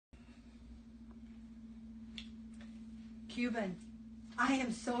Cuban, I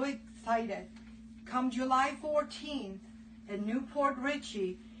am so excited. Come July 14th in Newport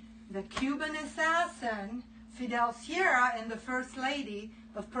Richie, the Cuban Assassin, Fidel Sierra, and the First Lady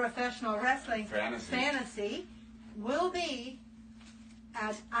of Professional Wrestling Fantasy will be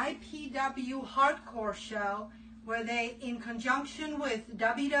at IPW Hardcore Show, where they, in conjunction with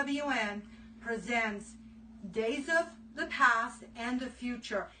WWN, presents Days of the Past and the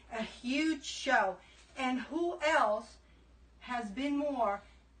Future, a huge show. And who else has been more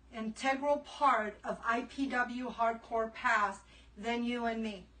integral part of IPW Hardcore Past than you and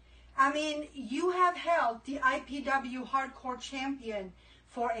me? I mean, you have held the IPW Hardcore Champion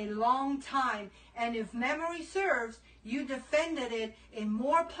for a long time, and if memory serves, you defended it in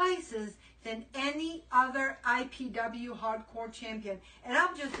more places than any other IPW Hardcore Champion. And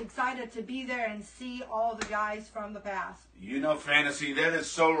I'm just excited to be there and see all the guys from the past. You know, Fantasy, that is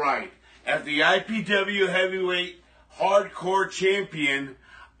so right. As the IPW Heavyweight Hardcore Champion,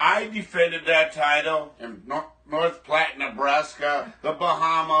 I defended that title in North Platte, Nebraska, the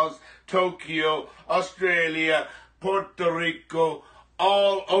Bahamas, Tokyo, Australia, Puerto Rico,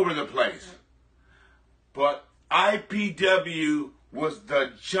 all over the place. But IPW was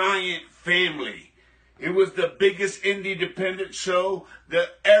the giant family. It was the biggest independent show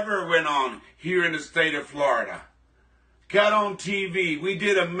that ever went on here in the state of Florida. Got on TV. We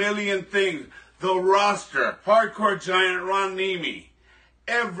did a million things. The roster, Hardcore Giant Ron Nemi,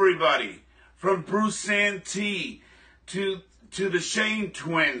 everybody from Bruce Santee to the Shane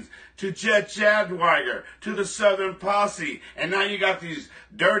Twins, to Jet Jadwiger, to the Southern Posse. And now you got these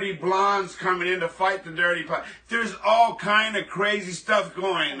dirty blondes coming in to fight the dirty posse. There's all kind of crazy stuff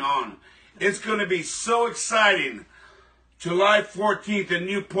going on. It's going to be so exciting. July 14th in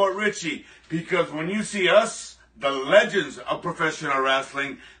Newport Richie, because when you see us, the legends of professional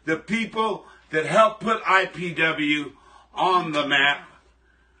wrestling, the people that helped put IPW on the map,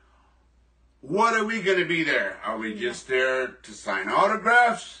 what are we going to be there? Are we just there to sign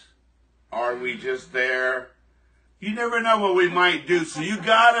autographs? Are we just there? You never know what we might do. So you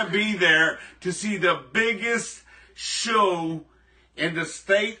got to be there to see the biggest show in the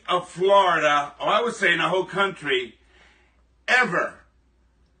state of Florida, or I would say in the whole country, ever,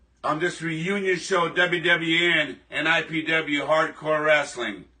 on this reunion show, WWN and IPW Hardcore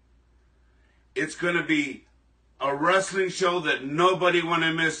Wrestling. It's going to be a wrestling show that nobody want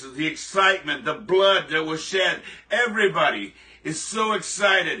to miss. The excitement, the blood that was shed. Everybody is so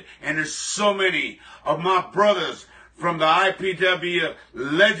excited. And there's so many of my brothers from the IPW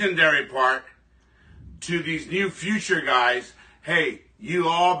legendary part to these new future guys. Hey, you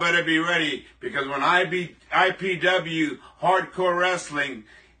all better be ready, because when IPW Hardcore Wrestling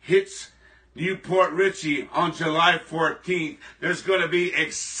hits Newport Richie on July 14th, there's going to be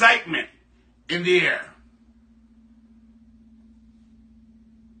excitement in the air.